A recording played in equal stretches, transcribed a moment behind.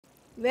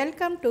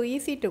Welcome to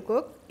easy to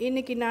cook.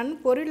 இன்றைக்கி நான்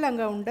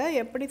பொரிலங்கா உண்டை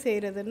எப்படி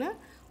செய்கிறதுன்னு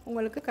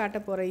உங்களுக்கு காட்ட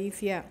போகிறேன்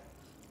ஈஸியாக.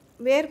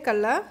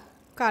 வேர்க்கடலை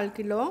 1/4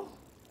 கிலோ,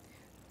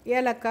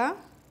 ஏலக்காய்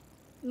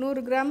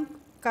 100 கிராம்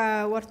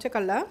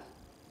உடச்சக்கடலை,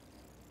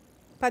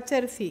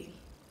 பச்சரிசி,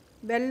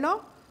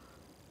 வெல்லம்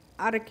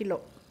 1/2 கிலோ,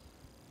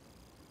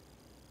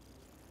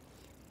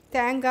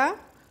 தேங்காய்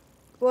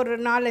ஒரு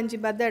 4-5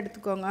 பத்தை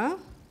எடுத்துக்கோங்க.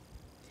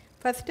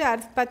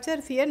 ஃபஸ்ட்டு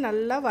பச்சரிசியை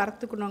நல்லா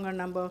வறுத்துக்கணுங்க.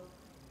 நம்ம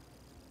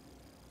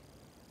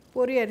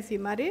பொரி அரிசி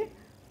மாதிரி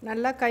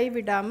நல்லா கை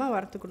விடாமல்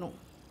வறுத்துக்கணும்.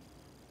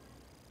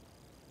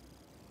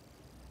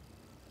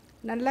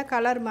 நல்லா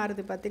கலர்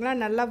மாறுது பார்த்திங்களா,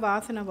 நல்லா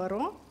வாசனை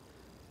வரும்.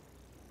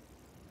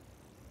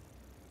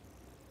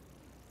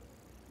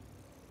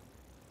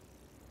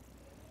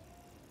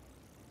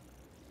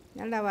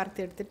 நல்லா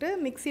வறுத்து எடுத்துகிட்டு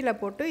மிக்சியில்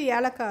போட்டு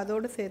ஏலக்காய்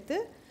அதோடு சேர்த்து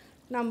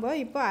நம்ம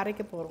இப்போ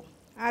அரைக்க போகிறோம்.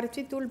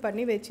 அரைச்சி தூள்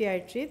பண்ணி வச்சு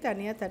ஆயிடுச்சு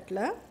தனியாக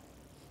தட்டில்.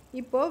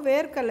 இப்போது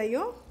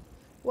வேர்க்கடலையும்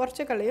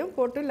உடச்சக்கடலையும்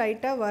போட்டு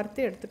லைட்டாக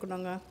வறுத்து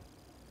எடுத்துக்கணுங்க.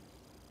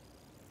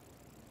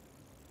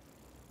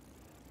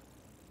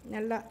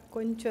 நல்லா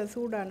கொஞ்சம்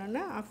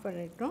சூடானோன்னு ஆஃப்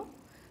பண்ணிட்டோம்.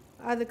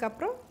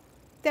 அதுக்கப்புறம்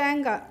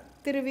தேங்காய்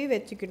திருவி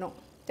வச்சுக்கணும்.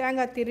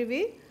 தேங்காய்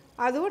திருவி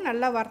அதுவும்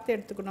நல்லா வறுத்து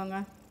எடுத்துக்கணுங்க.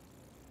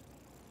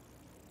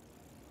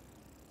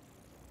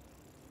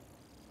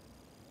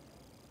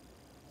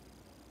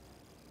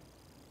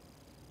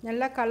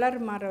 நல்லா கலர்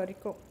மாற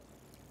வரைக்கும்.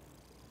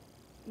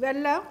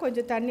 வெல்லம்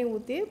கொஞ்சம் தண்ணி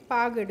ஊற்றி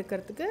பாகு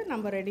எடுக்கிறதுக்கு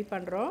நம்ம ரெடி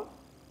பண்ணுறோம்.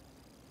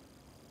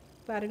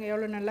 பாருங்கள்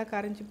எவ்வளோ நல்லா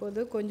கரைஞ்சி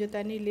போகுது கொஞ்சம்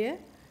தண்ணியிலே.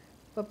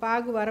 இப்போ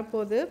பாகு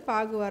வரப்போகுது,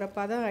 பாகு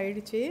வரப்பதான்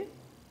ஆயிடுச்சு.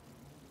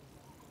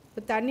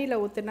 இப்போ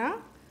தண்ணியில் ஊற்றுனா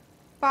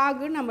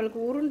பாகு நம்மளுக்கு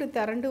உருண்டு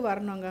திரண்டு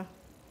வரணுங்க,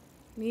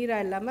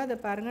 நீராக இல்லாமல். அதை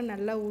பாருங்கள்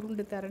நல்லா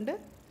உருண்டு திரண்டு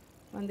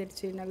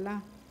வந்துடுச்சு நல்லா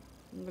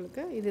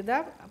உங்களுக்கு.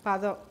 இதுதான்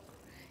பதம்.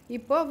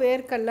 இப்போது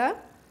வேர்க்கடலை,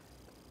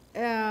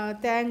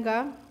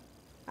 தேங்காய்,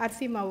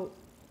 அரிசி மாவு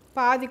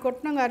பாதி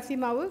கொட்டினோங்க. அரிசி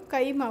மாவு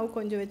கை மாவு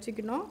கொஞ்சம்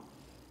வச்சுக்கணும்.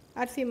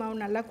 அரிசி மாவு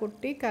நல்லா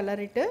கொட்டி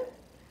கிளறிட்டு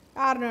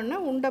ஆறணுன்னா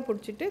உண்டை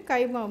பிடிச்சிட்டு கை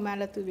மாவு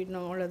மேலே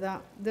தூவிடணும்.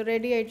 அவ்வளோதான். இது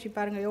ரெடி ஆகிடுச்சு.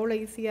 பாருங்கள் எவ்வளோ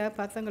ஈஸியாக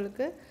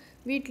பசங்களுக்கு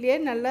வீட்லேயே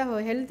நல்ல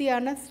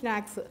ஹெல்த்தியான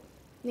ஸ்நாக்ஸு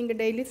நீங்கள்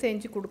டெய்லி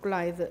செஞ்சு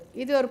கொடுக்கலாம்.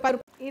 இது ஒரு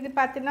இது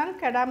 10 நாள்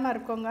கெடாமல்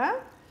இருக்குங்க.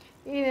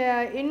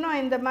 இன்னும்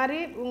இந்த மாதிரி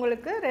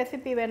உங்களுக்கு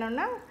ரெசிபி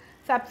வேணும்னா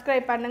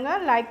சப்ஸ்கிரைப்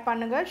பண்ணுங்கள், லைக்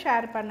பண்ணுங்கள்,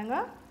 ஷேர்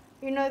பண்ணுங்கள்.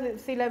 இன்னும்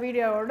சில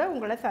வீடியோவோடு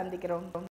உங்களை சந்திக்கிறோம்.